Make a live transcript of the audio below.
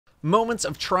Moments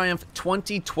of Triumph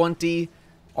 2020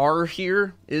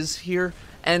 is here,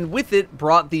 and with it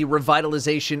brought the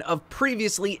revitalization of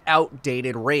previously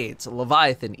outdated raids: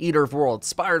 Leviathan, Eater of Worlds,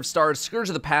 Spire of Stars, Scourge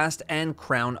of the Past, and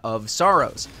Crown of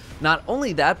Sorrows. Not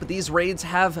only that, but these raids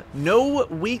have no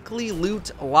weekly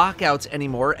loot lockouts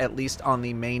anymore, at least on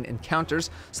the main encounters,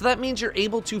 so that means you're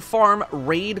able to farm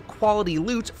raid quality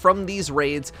loot from these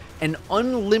raids an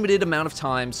unlimited amount of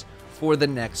times for the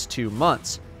next 2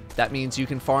 months. That means you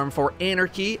can farm for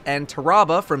Anarchy and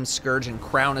Taraba from Scourge and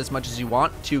Crown as much as you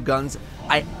want, 2 guns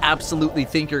I absolutely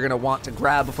think you're going to want to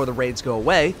grab before the raids go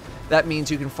away. That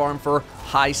means you can farm for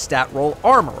high stat roll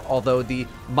armor, although the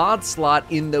mod slot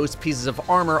in those pieces of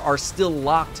armor are still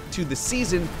locked to the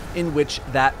season in which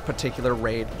that particular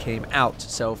raid came out.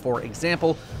 So for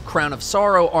example, Crown of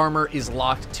Sorrow armor is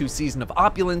locked to Season of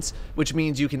Opulence, which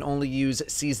means you can only use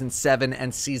Season 7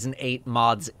 and Season 8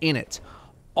 mods in it.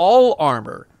 All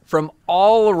armor from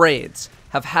all raids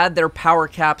have had their power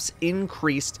caps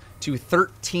increased to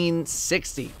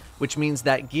 1360, which means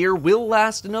that gear will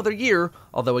last another year,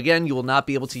 although again, you will not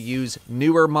be able to use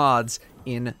newer mods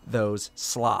in those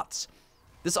slots.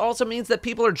 This also means that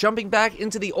people are jumping back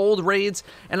into the old raids,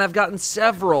 and I've gotten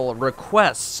several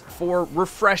requests for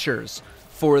refreshers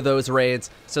for those raids,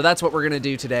 so that's what we're going to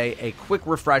do today, a quick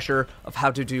refresher of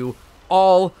how to do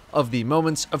all of the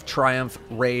Moments of Triumph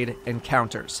raid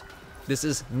encounters. This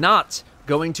is not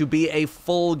going to be a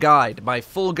full guide. My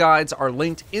full guides are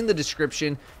linked in the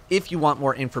description if you want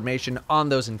more information on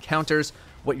those encounters.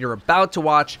 What you're about to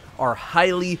watch are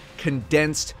highly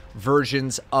condensed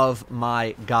versions of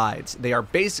my guides. They are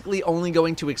basically only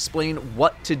going to explain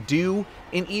what to do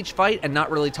in each fight and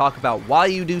not really talk about why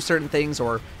you do certain things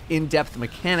or in-depth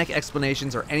mechanic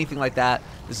explanations or anything like that.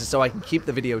 This is so I can keep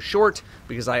the video short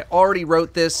because I already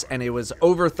wrote this and it was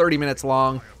over 30 minutes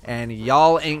long and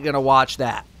y'all ain't gonna watch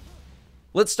that.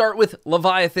 Let's start with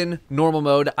Leviathan normal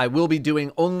mode. I will be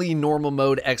doing only normal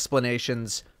mode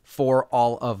explanations for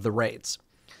all of the raids.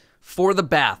 For the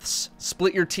baths,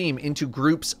 split your team into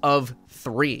groups of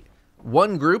 3.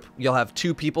 One group, you'll have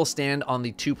 2 people stand on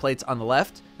the 2 plates on the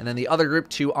left, and then the other group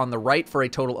 2 on the right for a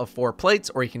total of 4 plates,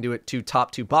 or you can do it 2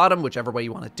 top, 2 bottom, whichever way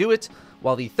you want to do it,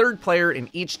 while the third player in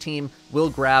each team will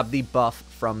grab the buff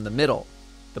from the middle.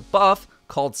 The buff,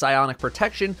 called Psionic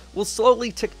Protection, will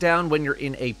slowly tick down when you're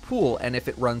in a pool, and if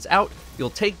it runs out, you'll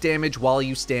take damage while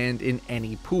you stand in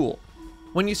any pool.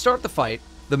 When you start the fight,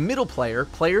 the middle player,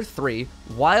 player 3,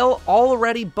 while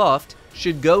already buffed,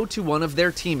 should go to one of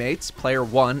their teammates, player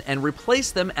 1, and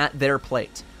replace them at their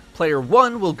plate. Player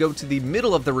 1 will go to the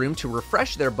middle of the room to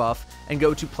refresh their buff, and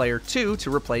go to player 2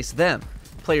 to replace them.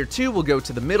 Player 2 will go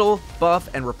to the middle, buff,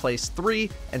 and replace 3,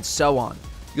 and so on.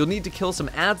 You'll need to kill some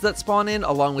ads that spawn in,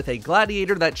 along with a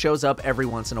gladiator that shows up every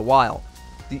once in a while.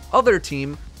 The other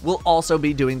team will also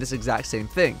be doing this exact same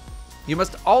thing. You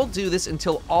must all do this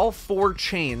until all 4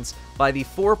 chains by the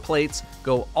 4 plates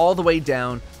go all the way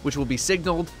down, which will be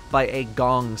signaled by a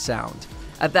gong sound.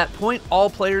 At that point, all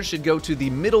players should go to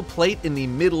the middle plate in the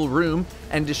middle room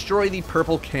and destroy the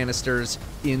purple canisters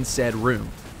in said room.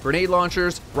 Grenade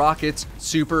launchers, rockets,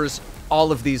 supers,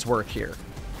 all of these work here.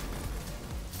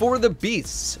 For the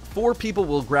beasts, 4 people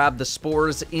will grab the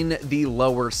spores in the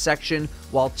lower section,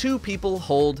 while 2 people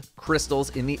hold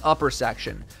crystals in the upper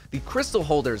section. The crystal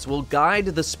holders will guide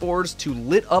the spores to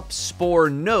lit up spore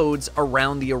nodes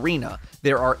around the arena.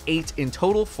 There are 8 in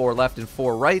total, 4 left and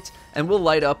 4 right, and will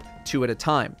light up 2 at a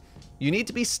time. You need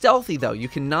to be stealthy though, you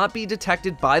cannot be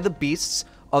detected by the beasts,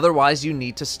 otherwise you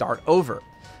need to start over.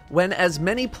 When as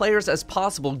many players as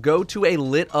possible go to a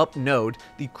lit up node,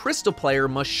 the crystal player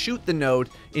must shoot the node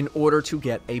in order to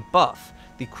get a buff.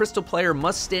 The crystal player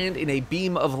must stand in a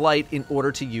beam of light in order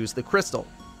to use the crystal.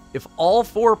 If all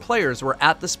 4 players were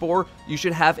at the spore, you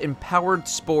should have empowered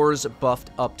spores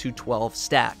buffed up to 12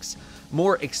 stacks.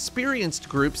 More experienced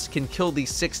groups can kill the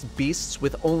 6 beasts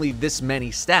with only this many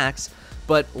stacks,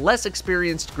 but less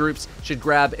experienced groups should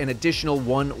grab an additional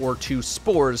 1 or 2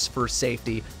 spores for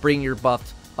safety, bringing your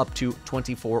buff up to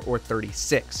 24 or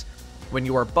 36. When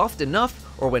you are buffed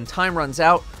enough, or when time runs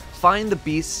out, find the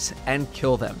beasts and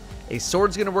kill them. A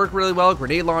sword's gonna work really well,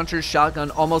 grenade launchers, shotgun,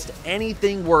 almost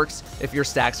anything works if your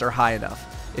stacks are high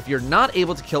enough. If you're not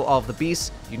able to kill all of the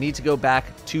beasts, you need to go back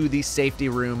to the safety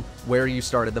room where you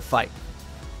started the fight.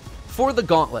 For the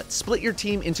gauntlet, split your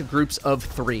team into groups of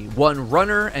 3, 1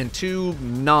 runner and 2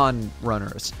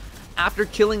 non-runners. After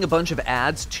killing a bunch of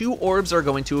ads, 2 orbs are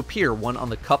going to appear, one on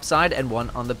the cup side and one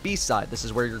on the beast side. This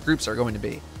is where your groups are going to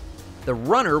be. The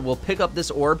runner will pick up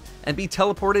this orb and be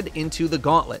teleported into the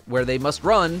gauntlet, where they must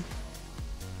run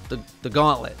the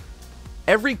gauntlet.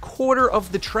 Every quarter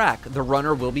of the track, the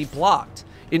runner will be blocked.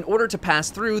 In order to pass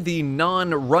through, the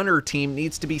non-runner team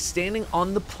needs to be standing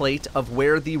on the plate of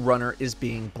where the runner is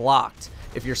being blocked.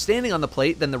 If you're standing on the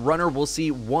plate, then the runner will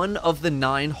see one of the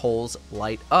 9 holes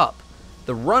light up.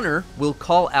 The runner will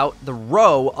call out the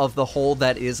row of the hole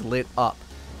that is lit up.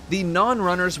 The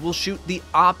non-runners will shoot the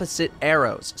opposite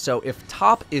arrows, so if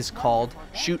top is called,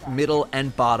 shoot middle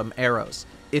and bottom arrows.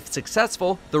 If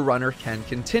successful, the runner can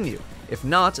continue. If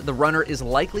not, the runner is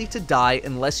likely to die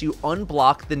unless you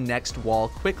unblock the next wall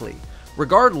quickly.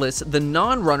 Regardless, the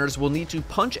non-runners will need to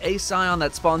punch a scion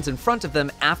that spawns in front of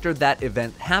them after that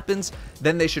event happens,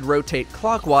 then they should rotate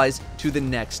clockwise to the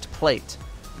next plate.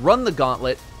 Run the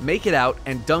gauntlet, make it out,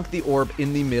 and dunk the orb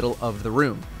in the middle of the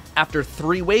room. After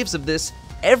 3 waves of this,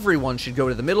 everyone should go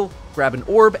to the middle, grab an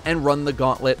orb, and run the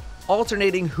gauntlet,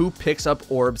 alternating who picks up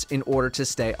orbs in order to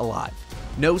stay alive.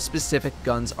 No specific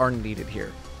guns are needed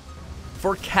here.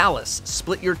 For Calus,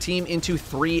 split your team into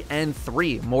 3 and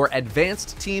 3. More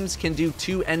advanced teams can do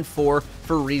 2 and 4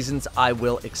 for reasons I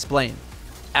will explain.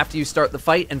 After you start the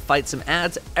fight and fight some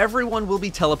adds, everyone will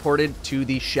be teleported to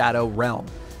the Shadow Realm.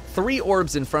 3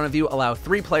 orbs in front of you allow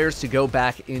 3 players to go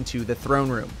back into the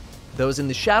throne room. Those in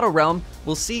the Shadow Realm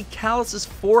will see Calus's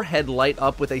forehead light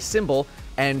up with a symbol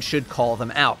and should call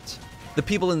them out. The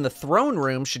people in the throne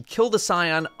room should kill the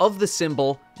scion of the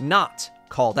symbol not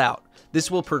called out. This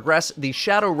will progress the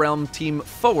Shadow Realm team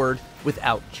forward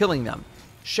without killing them.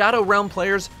 Shadow Realm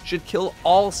players should kill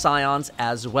all scions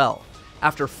as well.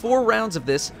 After 4 rounds of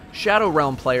this, Shadow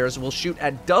Realm players will shoot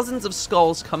at dozens of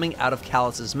skulls coming out of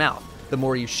Calus's mouth. The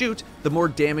more you shoot, the more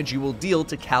damage you will deal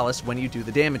to Calus when you do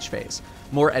the damage phase.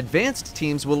 More advanced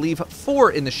teams will leave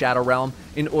 4 in the Shadow Realm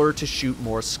in order to shoot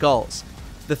more skulls.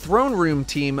 The Throne Room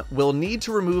team will need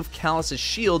to remove Calus's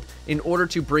shield in order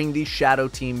to bring the Shadow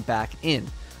team back in.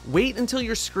 Wait until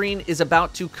your screen is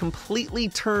about to completely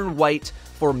turn white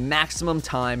for maximum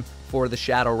time for the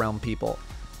Shadow Realm people.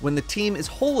 When the team is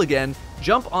whole again,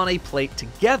 jump on a plate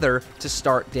together to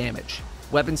start damage.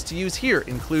 Weapons to use here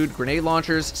include grenade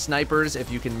launchers, snipers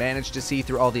if you can manage to see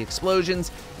through all the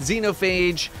explosions,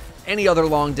 xenophage, any other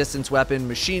long distance weapon,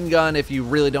 machine gun if you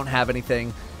really don't have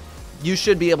anything. You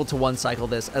should be able to one-cycle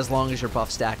this as long as your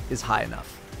buff stack is high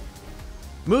enough.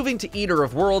 Moving to Eater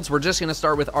of Worlds, we're just going to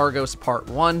start with Argos Part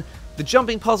 1. The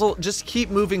jumping puzzle, just keep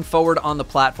moving forward on the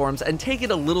platforms and take it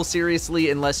a little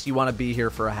seriously unless you want to be here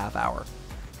for a half hour.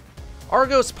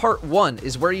 Argos Part 1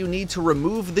 is where you need to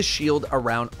remove the shield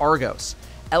around Argos.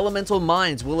 Elemental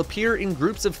mines will appear in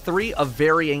groups of 3 of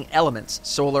varying elements,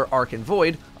 Solar, Arc, and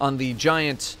Void, on the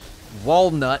giant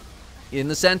walnut in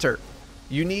the center.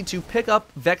 You need to pick up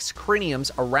Vex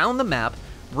craniums around the map,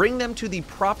 bring them to the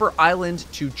proper island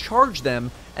to charge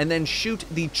them, and then shoot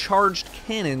the charged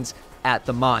cannons at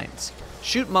the mines.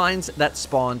 Shoot mines that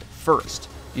spawned first.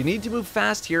 You need to move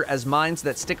fast here as mines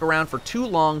that stick around for too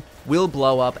long will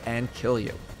blow up and kill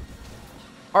you.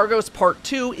 Argos Part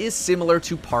 2 is similar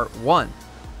to Part 1.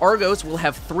 Argos will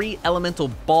have 3 elemental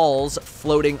balls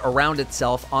floating around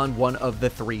itself on one of the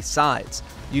 3 sides.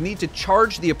 You need to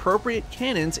charge the appropriate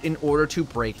cannons in order to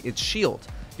break its shield.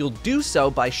 You'll do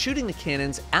so by shooting the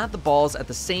cannons at the balls at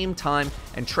the same time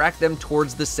and track them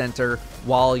towards the center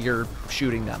while you're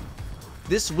shooting them.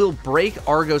 This will break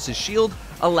Argos' shield,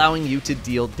 allowing you to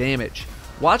deal damage.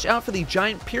 Watch out for the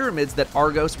giant pyramids that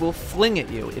Argos will fling at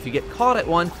you. If you get caught at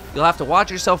one, you'll have to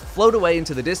watch yourself float away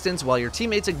into the distance while your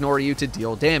teammates ignore you to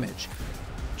deal damage.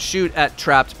 Shoot at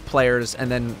trapped players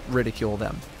and then ridicule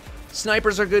them.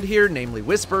 Snipers are good here, namely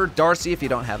Whisper, Darcy if you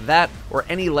don't have that, or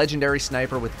any legendary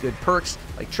sniper with good perks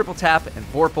like Triple Tap and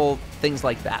Vorpal, things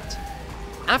like that.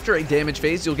 After a damage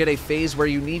phase, you'll get a phase where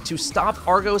you need to stop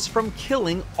Argos from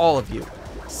killing all of you.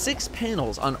 6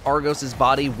 panels on Argos'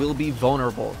 body will be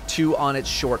vulnerable, 2 on its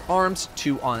short arms,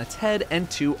 2 on its head, and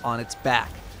 2 on its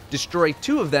back. Destroy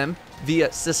 2 of them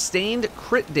via sustained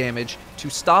crit damage to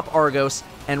stop Argos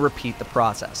and repeat the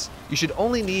process. You should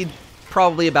only need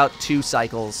probably about 2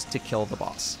 cycles to kill the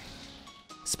boss.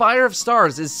 Spire of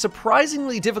Stars is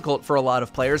surprisingly difficult for a lot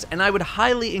of players, and I would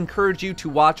highly encourage you to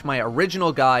watch my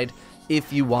original guide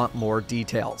if you want more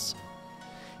details.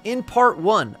 In Part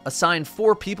 1, assign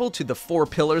 4 people to the 4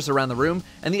 pillars around the room,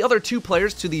 and the other 2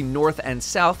 players to the north and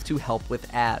south to help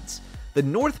with adds. The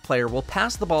north player will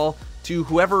pass the ball to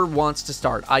whoever wants to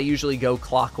start. I usually go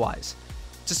clockwise.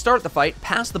 To start the fight,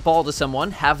 pass the ball to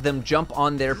someone, have them jump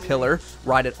on their pillar,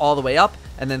 ride it all the way up,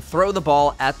 and then throw the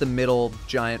ball at the middle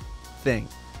giant thing.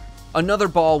 Another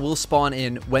ball will spawn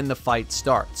in when the fight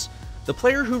starts. The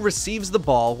player who receives the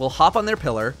ball will hop on their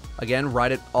pillar, again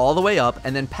ride it all the way up,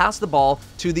 and then pass the ball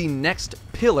to the next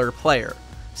pillar player.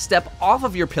 Step off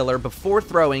of your pillar before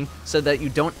throwing so that you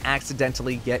don't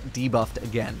accidentally get debuffed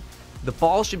again. The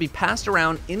ball should be passed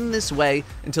around in this way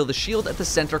until the shield at the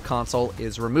center console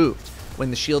is removed. When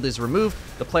the shield is removed,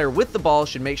 the player with the ball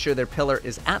should make sure their pillar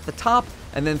is at the top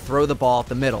and then throw the ball at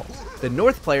the middle. The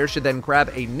north player should then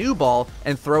grab a new ball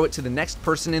and throw it to the next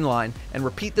person in line, and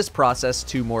repeat this process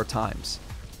 2 more times.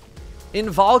 In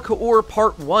Val Ca'uor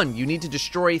Part 1, you need to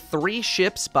destroy 3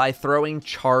 ships by throwing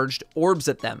charged orbs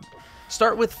at them.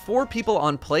 Start with 4 people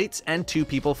on plates and 2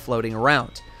 people floating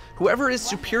around. Whoever is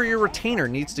superior retainer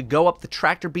needs to go up the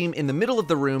tractor beam in the middle of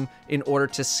the room in order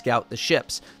to scout the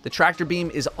ships. The tractor beam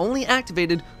is only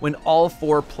activated when all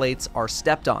 4 plates are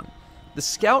stepped on. The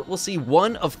scout will see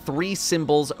one of 3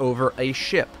 symbols over a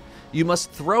ship. You must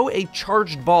throw a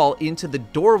charged ball into the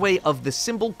doorway of the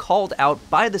symbol called out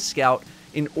by the scout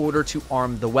in order to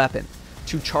arm the weapon.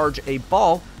 To charge a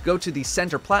ball, go to the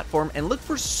center platform and look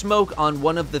for smoke on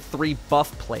one of the 3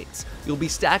 buff plates. You'll be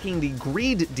stacking the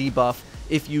greed debuff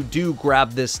if you do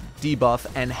grab this debuff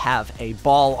and have a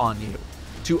ball on you.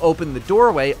 To open the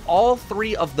doorway, all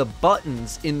 3 of the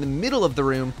buttons in the middle of the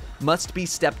room must be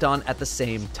stepped on at the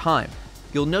same time.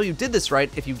 You'll know you did this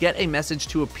right if you get a message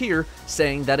to appear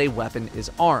saying that a weapon is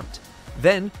armed.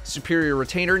 Then, superior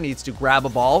retainer needs to grab a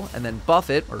ball and then buff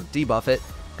it, or debuff it,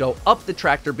 go up the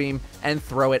tractor beam, and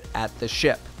throw it at the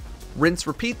ship. Rinse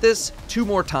repeat this 2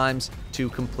 more times to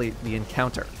complete the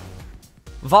encounter.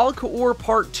 Val Ca'uor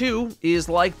Part 2 is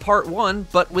like Part 1,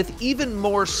 but with even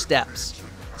more steps.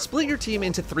 Split your team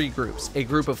into 3 groups, a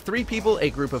group of 3 people,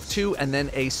 a group of 2, and then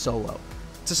a solo.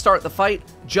 To start the fight,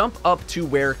 jump up to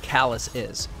where Calus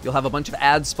is. You'll have a bunch of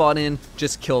ads spawn in,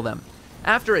 just kill them.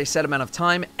 After a set amount of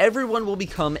time, everyone will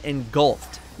become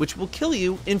engulfed, which will kill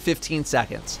you in 15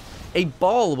 seconds. A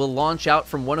ball will launch out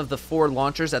from one of the 4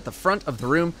 launchers at the front of the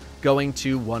room, going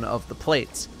to one of the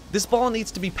plates. This ball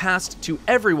needs to be passed to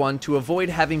everyone to avoid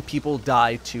having people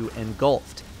die to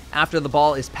engulfed. After the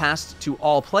ball is passed to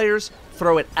all players,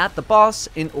 throw it at the boss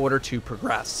in order to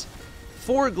progress.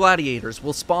 4 gladiators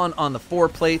will spawn on the 4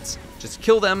 plates. Just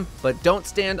kill them, but don't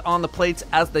stand on the plates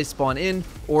as they spawn in,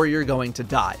 or you're going to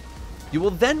die. You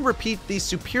will then repeat the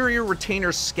superior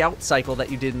retainer scout cycle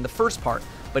that you did in the first part,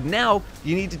 but now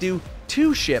you need to do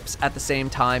 2 ships at the same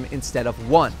time instead of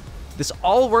 1. This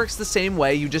all works the same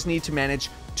way, you just need to manage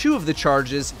 2 of the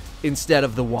charges instead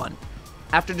of the 1.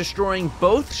 After destroying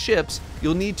both ships,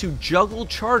 you'll need to juggle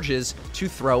charges to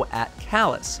throw at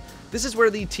Calus. This is where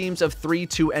the teams of 3,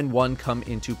 2, and 1 come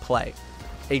into play.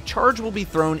 A charge will be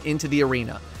thrown into the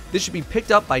arena. This should be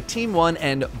picked up by Team 1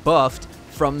 and buffed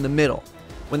from the middle.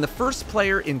 When the first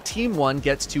player in Team 1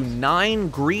 gets to 9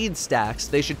 greed stacks,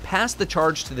 they should pass the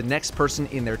charge to the next person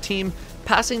in their team,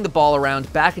 passing the ball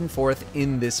around back and forth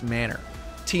in this manner.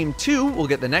 Team 2 will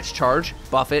get the next charge,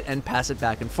 buff it, and pass it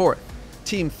back and forth.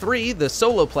 Team 3, the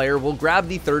solo player, will grab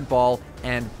the 3rd ball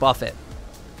and buff it.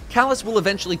 Calus will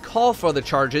eventually call for the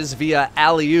charges via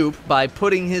alley-oop by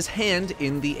putting his hand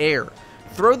in the air.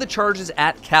 Throw the charges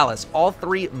at Calus. All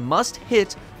 3 must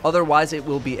hit, otherwise it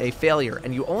will be a failure,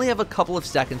 and you only have a couple of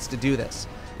seconds to do this.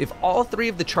 If all 3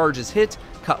 of the charges hit,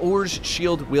 Ca'uor's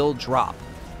shield will drop.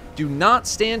 Do not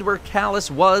stand where Calus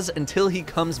was until he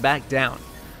comes back down.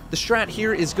 The strat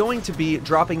here is going to be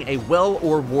dropping a well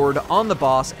or ward on the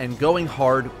boss and going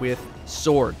hard with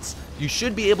swords. You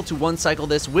should be able to one-cycle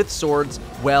this with swords,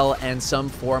 well, and some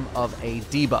form of a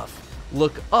debuff.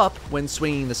 Look up when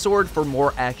swinging the sword for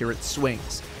more accurate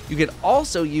swings. You can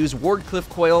also use ward cliff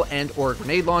coil and or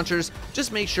grenade launchers.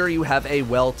 Just make sure you have a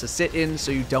well to sit in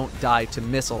so you don't die to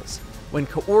missiles. When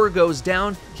Ca'uor goes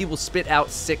down, he will spit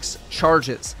out 6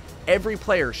 charges. Every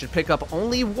player should pick up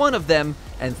only 1 of them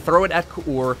and throw it at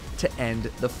Ca'uor to end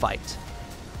the fight.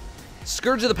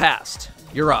 Scourge of the Past,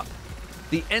 you're up.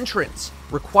 The entrance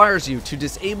requires you to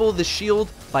disable the shield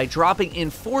by dropping in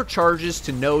 4 charges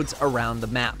to nodes around the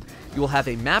map. You will have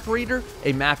a map reader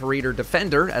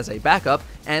defender as a backup,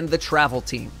 and the travel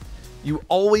team. You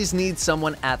always need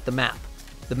someone at the map.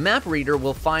 The map reader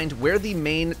will find where the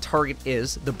main target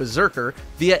is, the Berserker,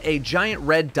 via a giant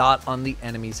red dot on the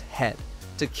enemy's head.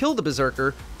 To kill the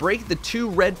Berserker, break the 2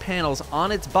 red panels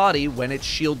on its body when its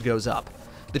shield goes up.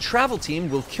 The travel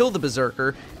team will kill the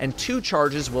Berserker, and 2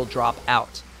 charges will drop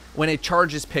out. When a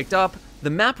charge is picked up, the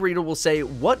map reader will say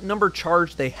what number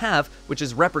charge they have, which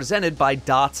is represented by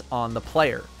dots on the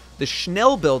player. The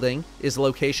Schnell building is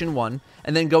location 1,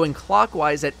 and then going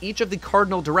clockwise at each of the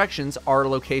cardinal directions are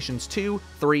locations 2,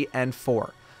 3, and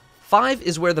 4. 5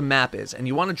 is where the map is, and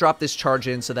you want to drop this charge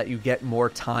in so that you get more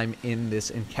time in this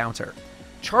encounter.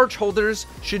 Charge holders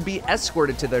should be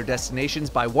escorted to their destinations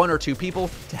by 1 or 2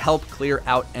 people to help clear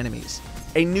out enemies.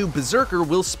 A new Berserker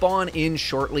will spawn in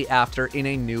shortly after in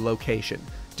a new location.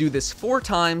 Do this 4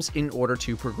 times in order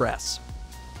to progress.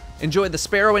 Enjoy the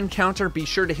Sparrow encounter, be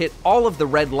sure to hit all of the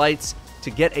red lights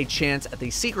to get a chance at the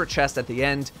secret chest at the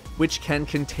end, which can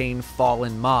contain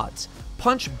fallen mods.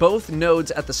 Punch both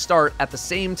nodes at the start at the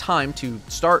same time to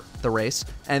start the race,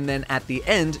 and then at the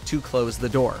end to close the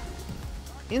door.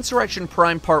 Insurrection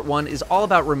Prime Part 1 is all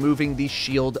about removing the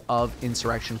shield of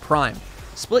Insurrection Prime.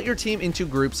 Split your team into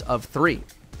groups of 3.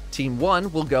 Team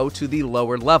 1 will go to the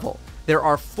lower level. There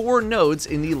are 4 nodes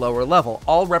in the lower level,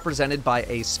 all represented by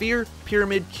a sphere,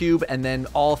 pyramid, cube, and then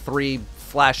all 3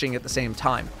 flashing at the same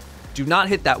time. Do not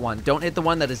hit that one. Don't hit the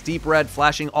one that is deep red,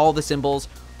 flashing all the symbols,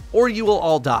 or you will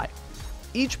all die.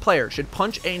 Each player should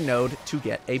punch a node to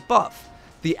get a buff.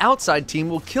 The outside team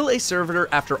will kill a servitor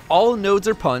after all nodes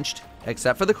are punched,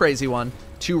 except for the crazy one,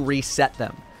 to reset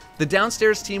them. The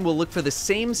downstairs team will look for the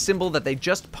same symbol that they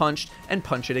just punched and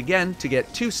punch it again to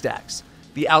get 2 stacks.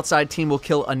 The outside team will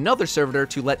kill another servitor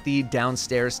to let the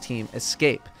downstairs team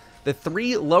escape. The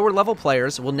 3 lower level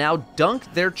players will now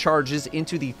dunk their charges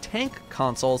into the tank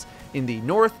consoles in the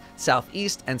north,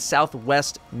 southeast, and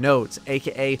southwest nodes,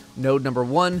 aka node number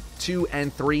 1, 2,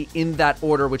 and 3 in that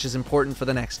order, which is important for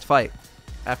the next fight.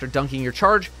 After dunking your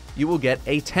charge, you will get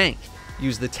a tank.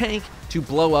 Use the tank to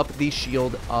blow up the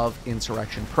shield of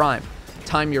Insurrection Prime.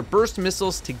 Time your burst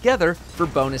missiles together for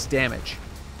bonus damage.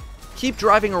 Keep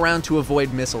driving around to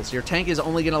avoid missiles. Your tank is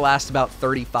only going to last about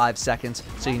 35 seconds,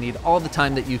 so you need all the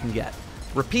time that you can get.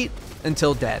 Repeat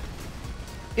until dead.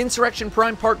 Insurrection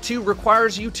Prime Part 2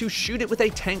 requires you to shoot it with a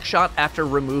tank shot after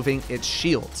removing its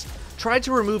shields. Try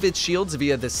to remove its shields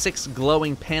via the 6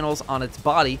 glowing panels on its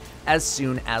body as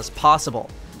soon as possible.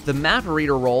 The map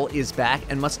reader role is back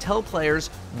and must tell players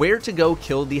where to go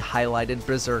kill the highlighted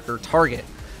Berserker target.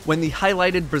 When the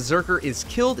highlighted Berserker is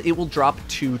killed, it will drop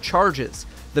 2 charges.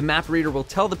 The map reader will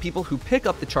tell the people who pick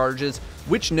up the charges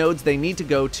which nodes they need to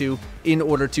go to in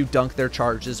order to dunk their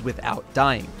charges without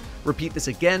dying. Repeat this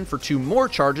again for 2 more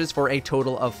charges for a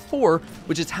total of 4,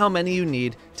 which is how many you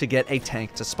need to get a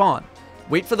tank to spawn.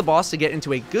 Wait for the boss to get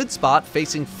into a good spot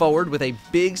facing forward with a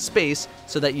big space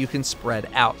so that you can spread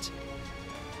out.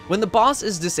 When the boss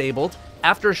is disabled,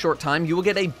 after a short time you will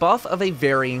get a buff of a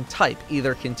varying type,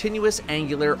 either continuous,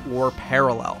 angular, or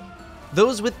parallel.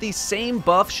 Those with the same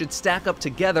buff should stack up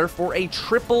together for a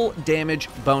triple damage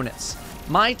bonus.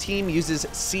 My team uses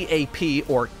CAP,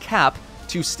 or cap,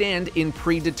 to stand in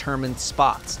predetermined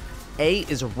spots. A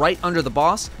is right under the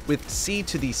boss, with C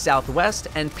to the southwest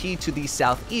and P to the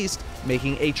southeast,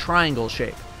 making a triangle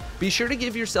shape. Be sure to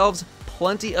give yourselves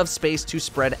plenty of space to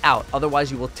spread out,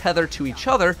 otherwise you will tether to each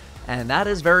other, and that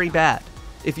is very bad.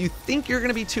 If you think you're going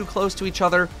to be too close to each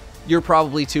other, you're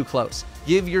probably too close.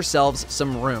 Give yourselves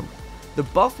some room. The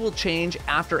buff will change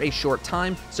after a short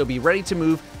time, so be ready to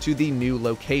move to the new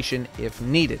location if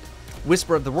needed.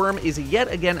 Whisper of the Worm is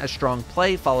yet again a strong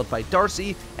play, followed by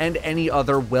Darcy and any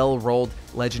other well-rolled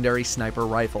legendary sniper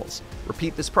rifles.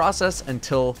 Repeat this process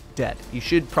until dead. You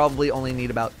should probably only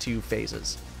need about 2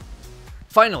 phases.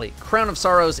 Finally, Crown of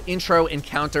Sorrow's intro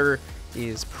encounter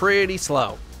is pretty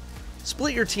slow.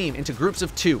 Split your team into groups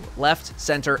of 2, left,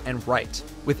 center, and right.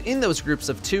 Within those groups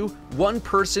of 2, one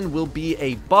person will be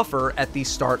a buffer at the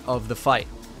start of the fight.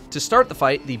 To start the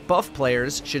fight, the buff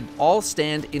players should all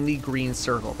stand in the green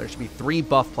circle. There should be 3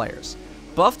 buff players.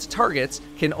 Buffed targets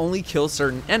can only kill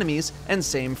certain enemies, and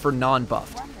same for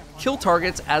non-buffed. Kill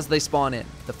targets as they spawn in.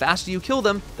 The faster you kill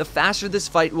them, the faster this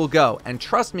fight will go, and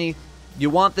trust me,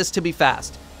 you want this to be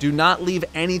fast. Do not leave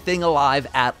anything alive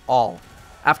at all.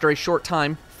 After a short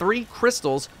time, 3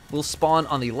 crystals will spawn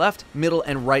on the left, middle,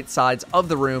 and right sides of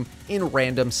the room in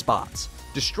random spots.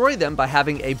 Destroy them by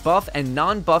having a buff and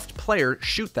non-buffed player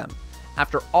shoot them.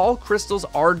 After all crystals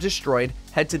are destroyed,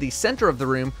 head to the center of the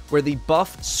room where the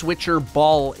buff switcher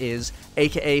ball is,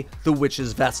 aka the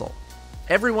Witch's Vessel.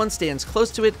 Everyone stands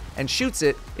close to it and shoots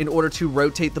it in order to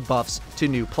rotate the buffs to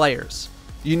new players.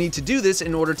 You need to do this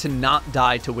in order to not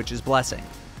die to Witch's Blessing.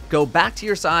 Go back to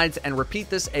your sides and repeat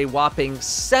this a whopping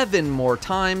 7 more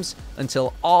times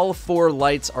until all 4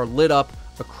 lights are lit up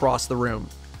across the room.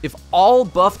 If all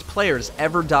buffed players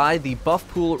ever die, the buff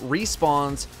pool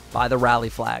respawns by the rally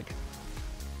flag.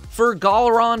 For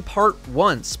Gahlran Part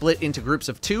 1, split into groups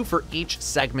of 2 for each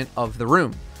segment of the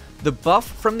room. The buff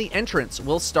from the entrance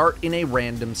will start in a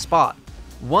random spot.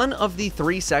 One of the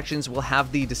 3 sections will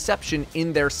have the deception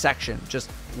in their section. Just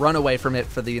run away from it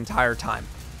for the entire time.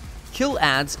 Kill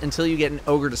adds until you get an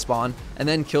ogre to spawn, and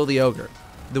then kill the ogre.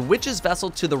 The Witch's Vessel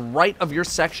to the right of your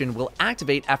section will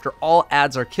activate after all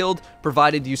adds are killed,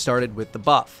 provided you started with the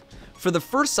buff. For the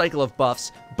first cycle of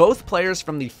buffs, both players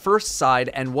from the first side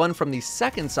and one from the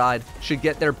second side should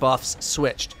get their buffs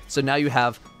switched. So now you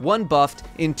have 1 buffed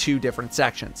in 2 different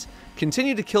sections.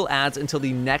 Continue to kill adds until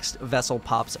the next vessel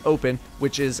pops open,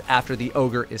 which is after the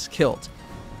ogre is killed.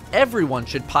 Everyone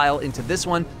should pile into this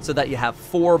one so that you have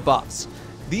 4 buffs.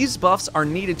 These buffs are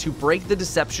needed to break the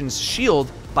Deception's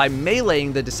shield by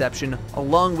meleeing the Deception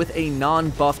along with a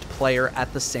non-buffed player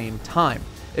at the same time.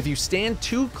 If you stand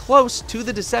too close to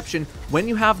the Deception when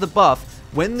you have the buff,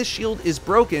 when the shield is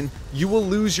broken, you will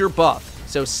lose your buff,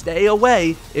 so stay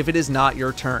away if it is not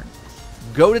your turn.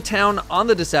 Go to town on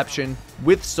the Deception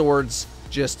with swords,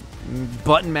 just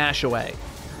button mash away.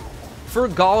 For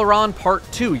Gahlran Part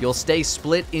 2, you'll stay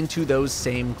split into those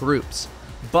same groups.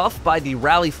 Buff by the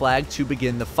rally flag to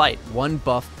begin the fight, 1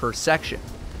 buff per section.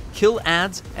 Kill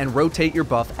adds and rotate your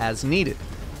buff as needed.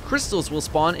 Crystals will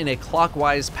spawn in a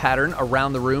clockwise pattern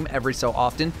around the room every so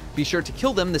often. Be sure to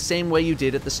kill them the same way you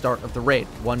did at the start of the raid,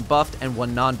 1 buffed and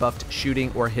 1 non-buffed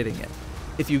shooting or hitting it.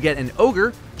 If you get an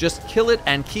ogre, just kill it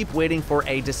and keep waiting for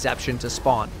a Deception to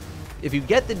spawn. If you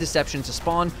get the Deception to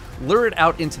spawn, lure it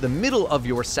out into the middle of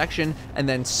your section and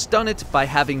then stun it by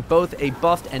having both a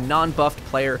buffed and non-buffed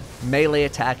player melee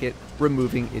attack it,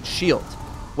 removing its shield.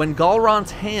 When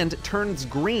Gahlran's hand turns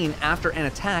green after an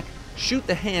attack, shoot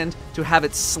the hand to have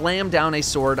it slam down a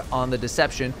sword on the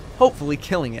Deception, hopefully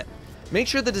killing it. Make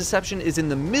sure the Deception is in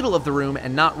the middle of the room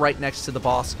and not right next to the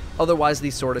boss, otherwise the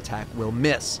sword attack will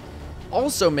miss.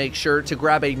 Also make sure to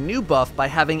grab a new buff by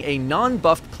having a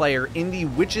non-buffed player in the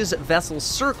Witch's Vessel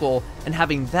circle and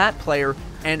having that player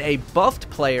and a buffed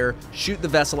player shoot the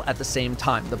vessel at the same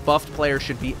time. The buffed player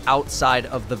should be outside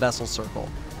of the vessel circle.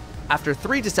 After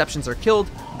 3 Deceptions are killed,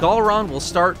 Gahlran will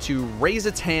start to raise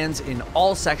its hands in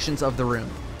all sections of the room.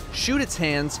 Shoot its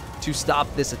hands to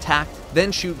stop this attack,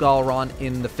 then shoot Gahlran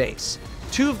in the face.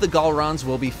 2 of the Gahlrans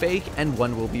will be fake and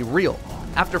 1 will be real.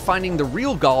 After finding the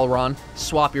real Gahlran,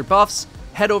 swap your buffs,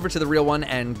 head over to the real one,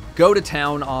 and go to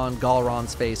town on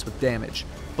Gahlran's face with damage.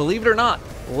 Believe it or not,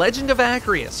 Legend of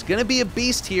Acreus, gonna be a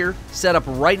beast here, set up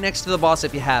right next to the boss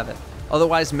if you have it.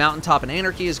 Otherwise, Mountaintop and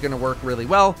Anarchy is gonna work really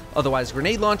well, otherwise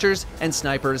grenade launchers and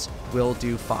snipers will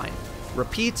do fine.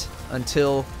 Repeat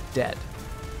until dead.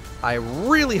 I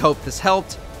really hope this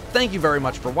helped. Thank you very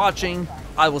much for watching.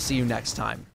 I will see you next time.